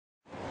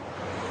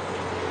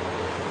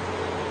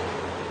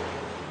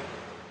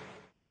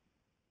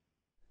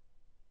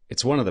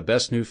It's one of the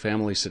best new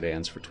family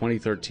sedans for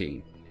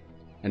 2013.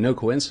 And no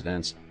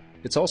coincidence,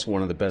 it's also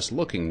one of the best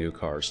looking new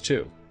cars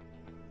too.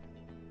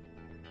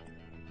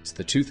 It's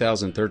the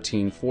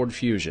 2013 Ford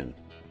Fusion.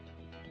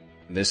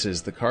 This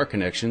is the Car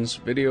Connection's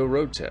video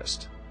road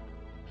test.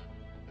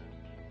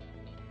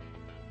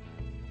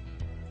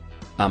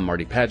 I'm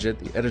Marty Padgett,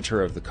 the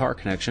editor of the Car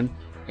Connection,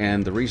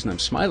 and the reason I'm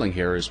smiling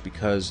here is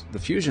because the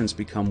Fusion's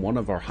become one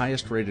of our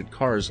highest rated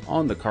cars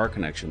on the Car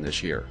Connection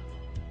this year.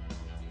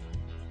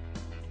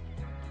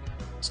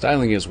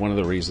 Styling is one of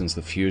the reasons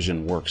the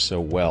Fusion works so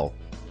well.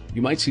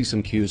 You might see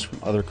some cues from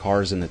other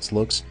cars in its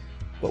looks,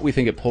 but we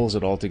think it pulls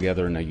it all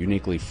together in a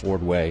uniquely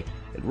Ford way.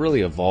 It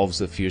really evolves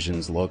the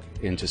Fusion's look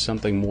into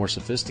something more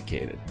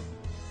sophisticated.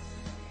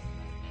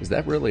 Is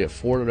that really a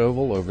Ford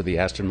oval over the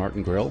Aston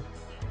Martin grille?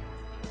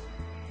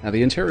 Now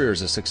the interior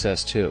is a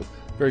success too.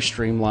 Very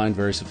streamlined,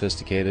 very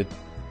sophisticated.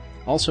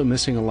 Also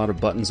missing a lot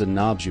of buttons and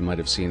knobs you might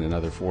have seen in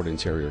other Ford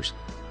interiors.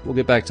 We'll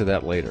get back to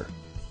that later.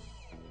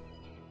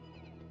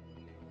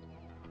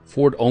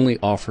 Ford only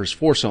offers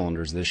 4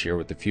 cylinders this year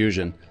with the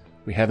Fusion.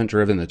 We haven't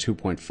driven the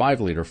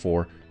 2.5-liter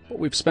 4, but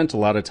we've spent a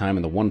lot of time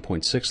in the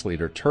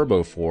 1.6-liter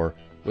Turbo 4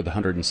 with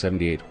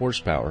 178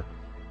 horsepower.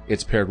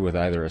 It's paired with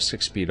either a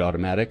 6-speed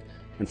automatic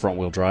and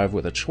front-wheel drive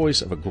with a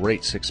choice of a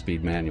great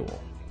 6-speed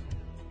manual.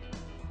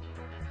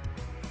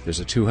 There's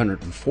a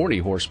 240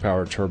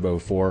 horsepower Turbo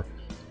 4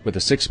 with a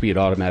 6-speed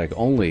automatic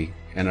only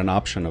and an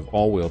option of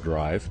all-wheel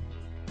drive.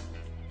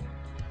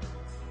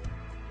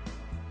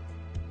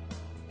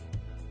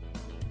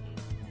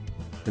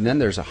 And then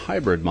there's a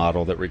hybrid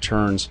model that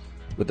returns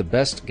with the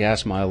best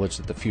gas mileage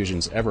that the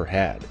Fusion's ever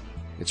had.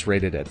 It's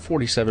rated at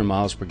 47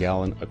 miles per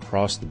gallon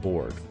across the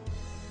board.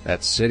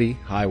 That's city,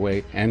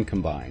 highway, and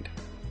combined.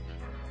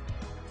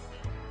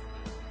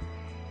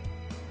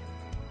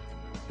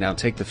 Now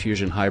take the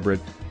Fusion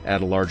Hybrid,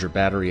 add a larger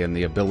battery and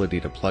the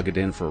ability to plug it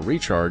in for a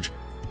recharge,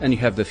 and you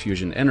have the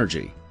Fusion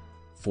Energy.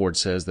 Ford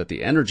says that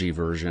the Energy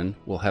version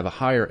will have a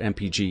higher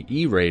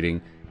MPG-E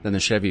rating than the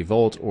Chevy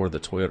Volt or the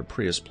Toyota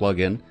Prius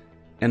plug-in,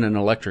 and an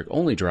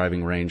electric-only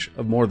driving range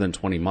of more than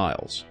 20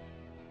 miles.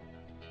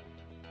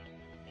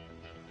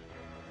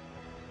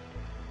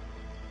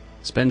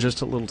 Spend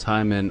just a little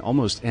time in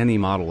almost any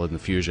model in the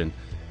Fusion,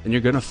 and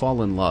you're going to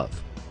fall in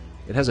love.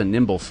 It has a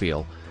nimble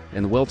feel,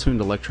 and the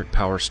well-tuned electric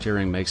power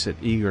steering makes it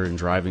eager in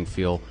driving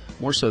feel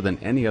more so than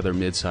any other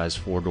mid-size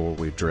four-door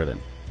we've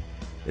driven.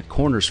 It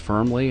corners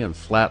firmly and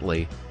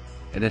flatly,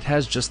 and it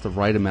has just the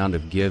right amount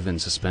of give in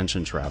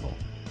suspension travel.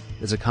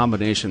 It's a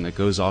combination that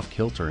goes off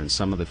kilter in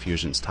some of the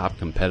Fusion's top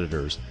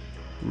competitors.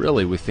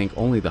 Really, we think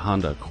only the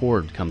Honda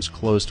Accord comes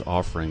close to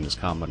offering this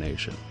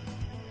combination.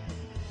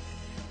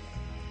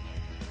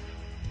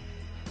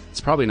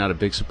 It's probably not a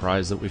big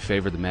surprise that we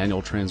favor the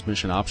manual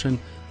transmission option,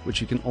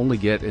 which you can only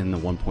get in the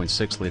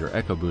 1.6-liter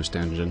EcoBoost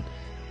engine.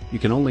 You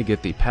can only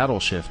get the paddle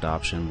shift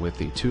option with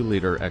the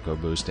 2-liter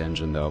EcoBoost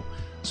engine though,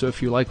 so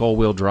if you like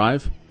all-wheel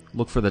drive,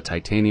 look for the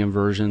titanium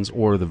versions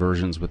or the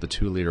versions with the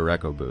 2-liter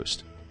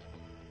EcoBoost.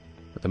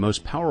 But the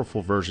most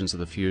powerful versions of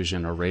the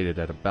Fusion are rated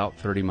at about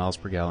 30 miles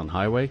per gallon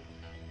highway.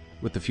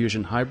 With the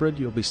Fusion Hybrid,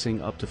 you'll be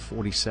seeing up to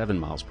 47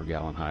 miles per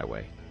gallon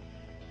highway.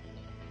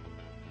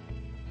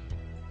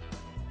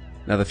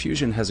 Now the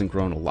Fusion hasn't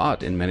grown a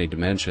lot in many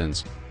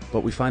dimensions, but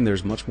we find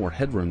there's much more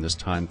headroom this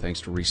time thanks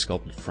to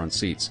resculpted front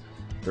seats.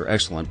 They're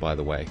excellent, by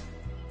the way.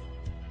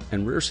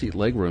 And rear seat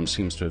legroom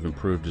seems to have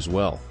improved as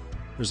well.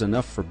 There's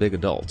enough for big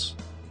adults.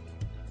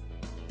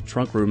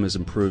 Trunk room is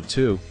improved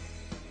too,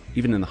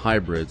 even in the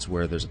hybrids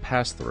where there's a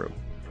pass-through.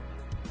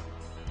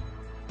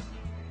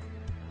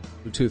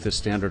 Bluetooth is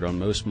standard on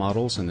most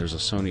models, and there's a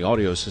Sony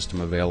audio system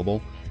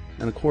available,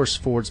 and of course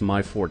Ford's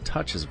My Ford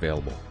Touch is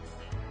available.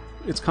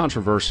 It's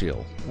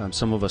controversial.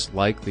 Some of us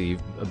like the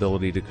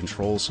ability to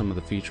control some of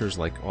the features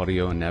like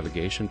audio and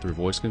navigation through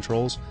voice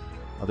controls.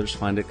 Others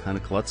find it kind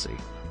of klutzy.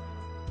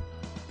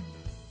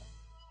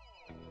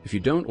 If you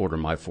don't order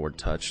My Ford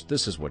Touch,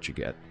 this is what you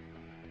get.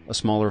 A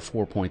smaller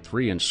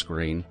 4.3-inch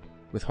screen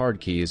with hard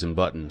keys and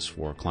buttons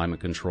for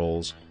climate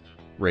controls,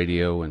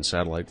 radio and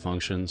satellite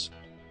functions,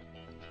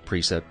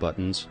 preset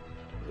buttons.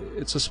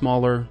 It's a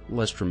smaller,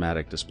 less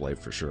dramatic display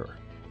for sure.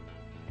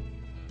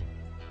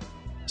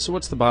 So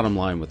what's the bottom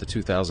line with the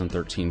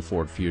 2013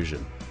 Ford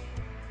Fusion?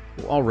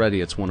 Well,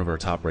 already it's one of our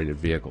top-rated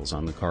vehicles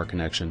on the Car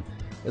Connection,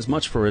 as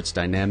much for its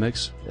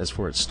dynamics as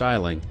for its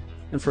styling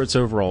and for its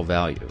overall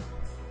value.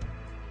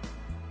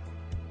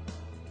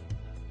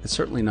 It's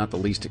certainly not the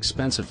least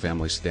expensive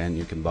family sedan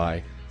you can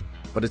buy,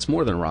 but it's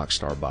more than a rock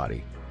star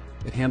body.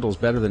 It handles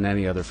better than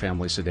any other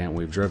family sedan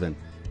we've driven,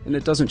 and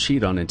it doesn't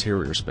cheat on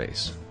interior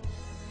space.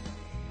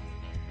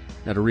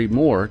 Now to read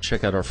more,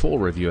 check out our full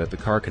review at The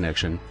Car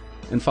Connection,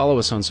 and follow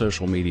us on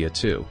social media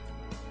too,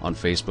 on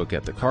Facebook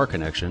at The Car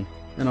Connection,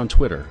 and on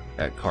Twitter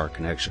at Car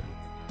Connection.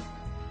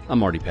 I'm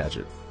Marty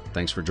Padgett.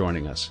 Thanks for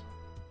joining us.